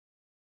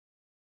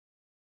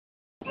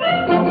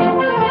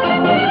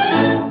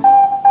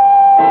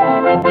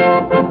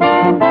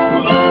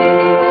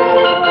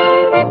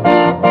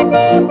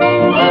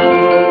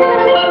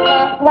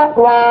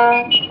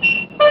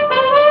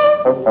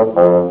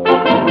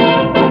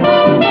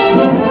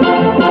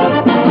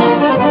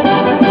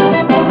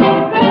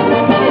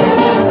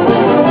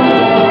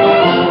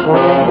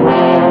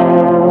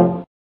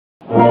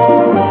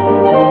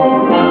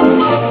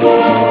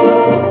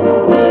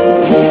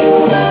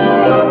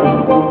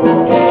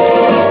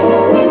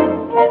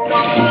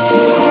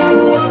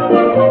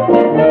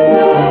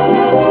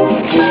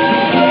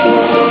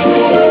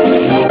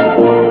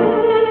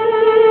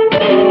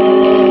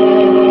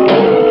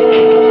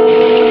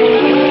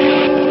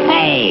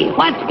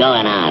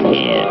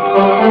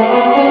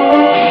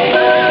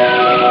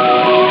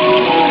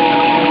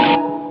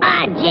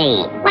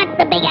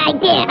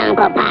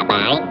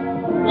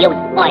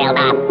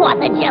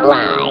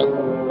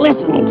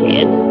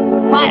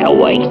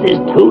Is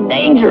too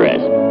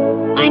dangerous.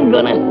 I'm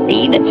gonna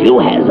see that you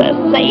has a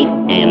safe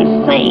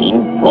and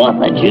sane 4th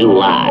of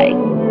July.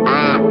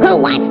 Who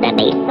wants to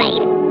be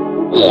safe?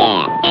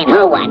 Yeah, and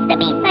who wants to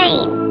be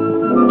sane?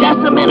 Just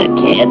a minute,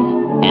 kids,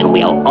 and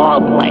we'll all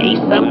play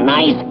some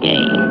nice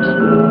games.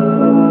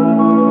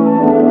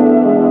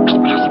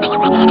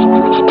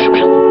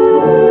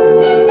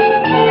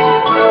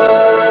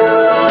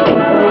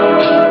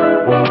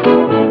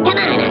 Come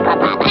on, Uncle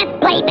Papa, let's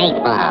play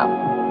baseball.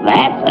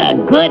 That's a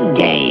good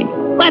game.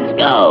 Let's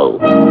go.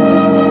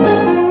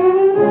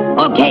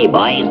 Okay,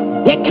 boys.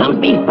 Here comes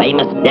me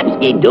famous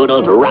Dipsky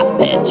Doodle drop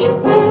pitch.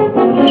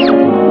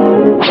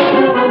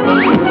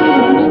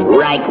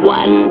 Strike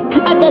one.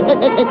 Come on,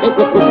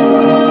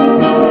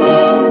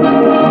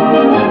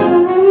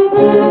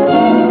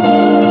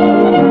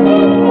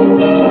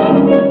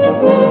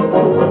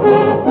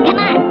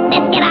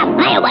 let's get our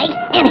fireworks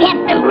and have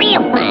some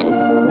real fun.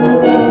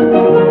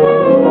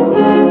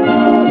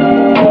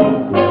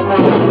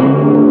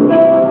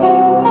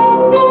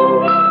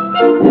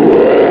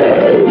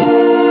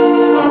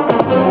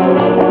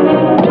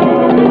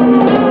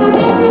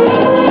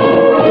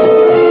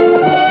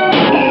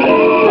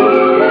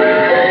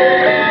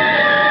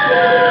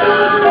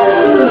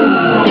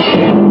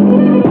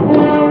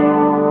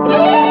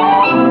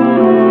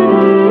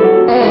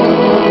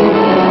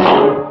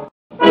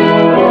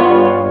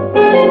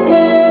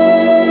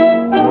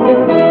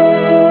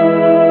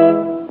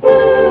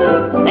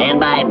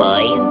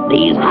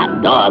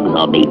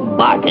 I'll be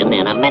barking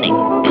in a minute.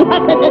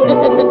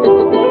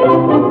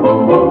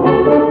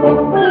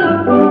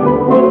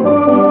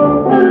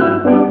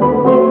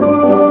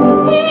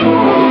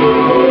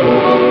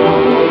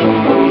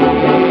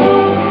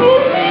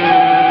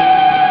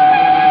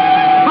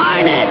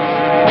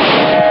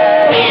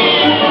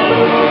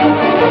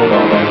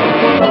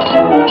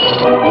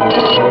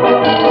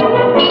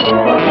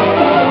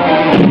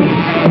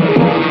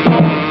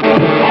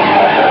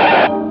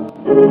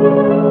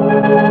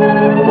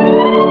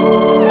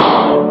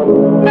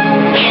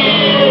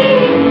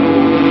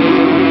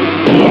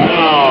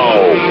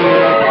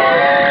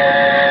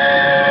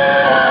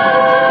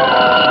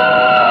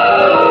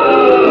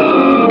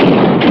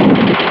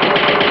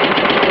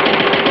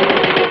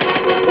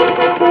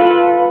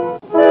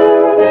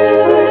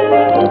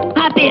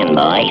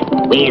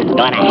 We're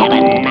gonna have a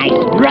nice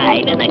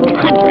drive in the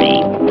country.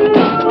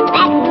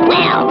 That's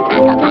swell,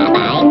 Uncle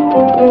Popeye.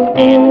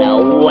 And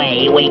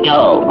away we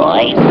go,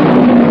 boys.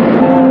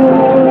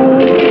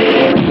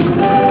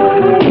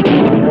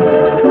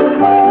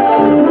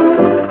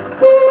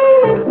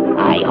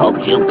 I hope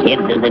you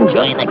kids is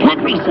enjoying the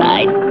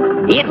countryside.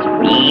 It's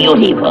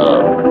beautiful.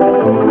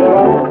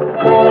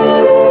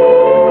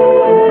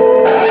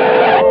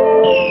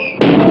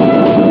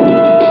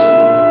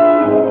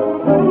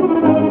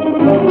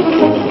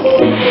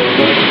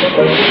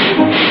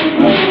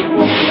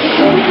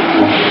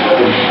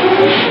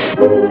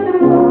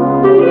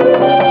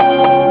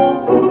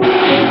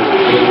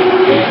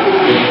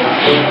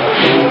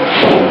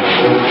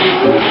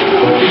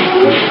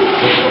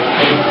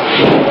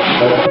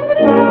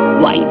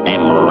 Why,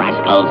 them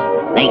rascals,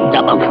 they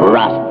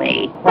double-crossed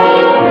me.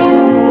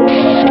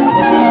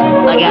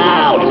 Look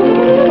out!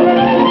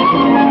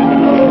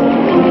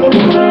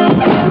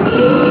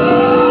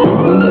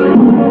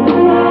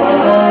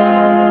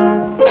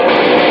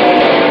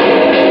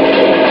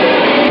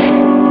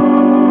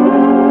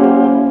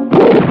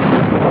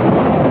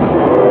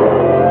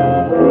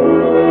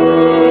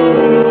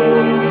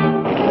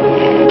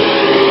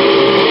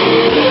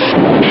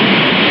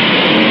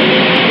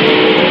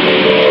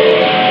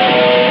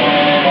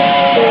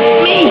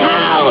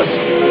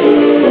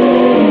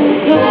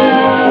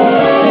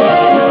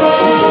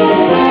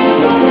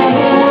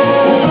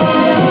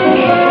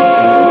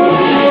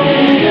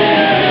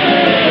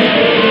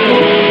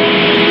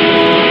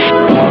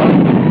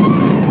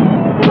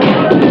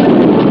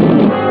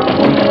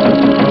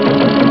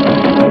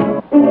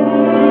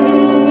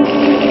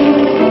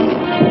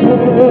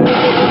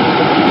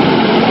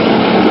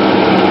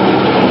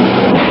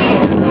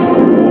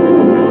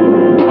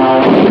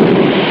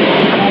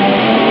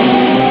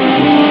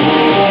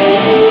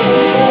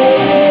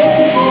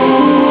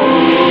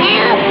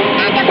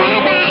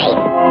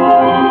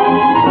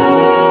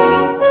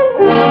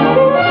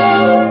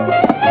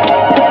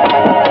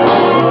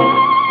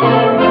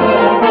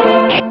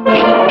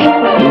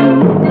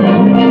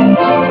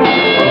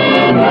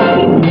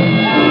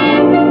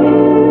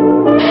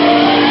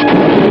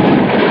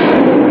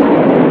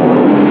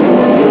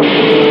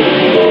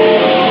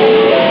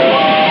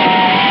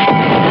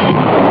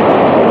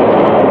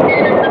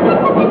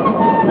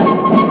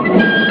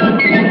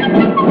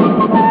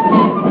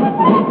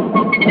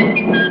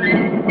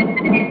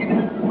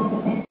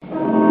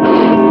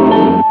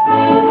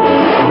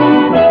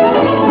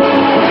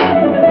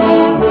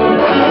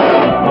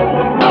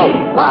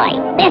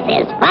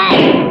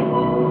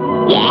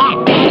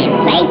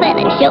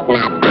 shooting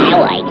our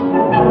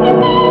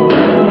fireworks.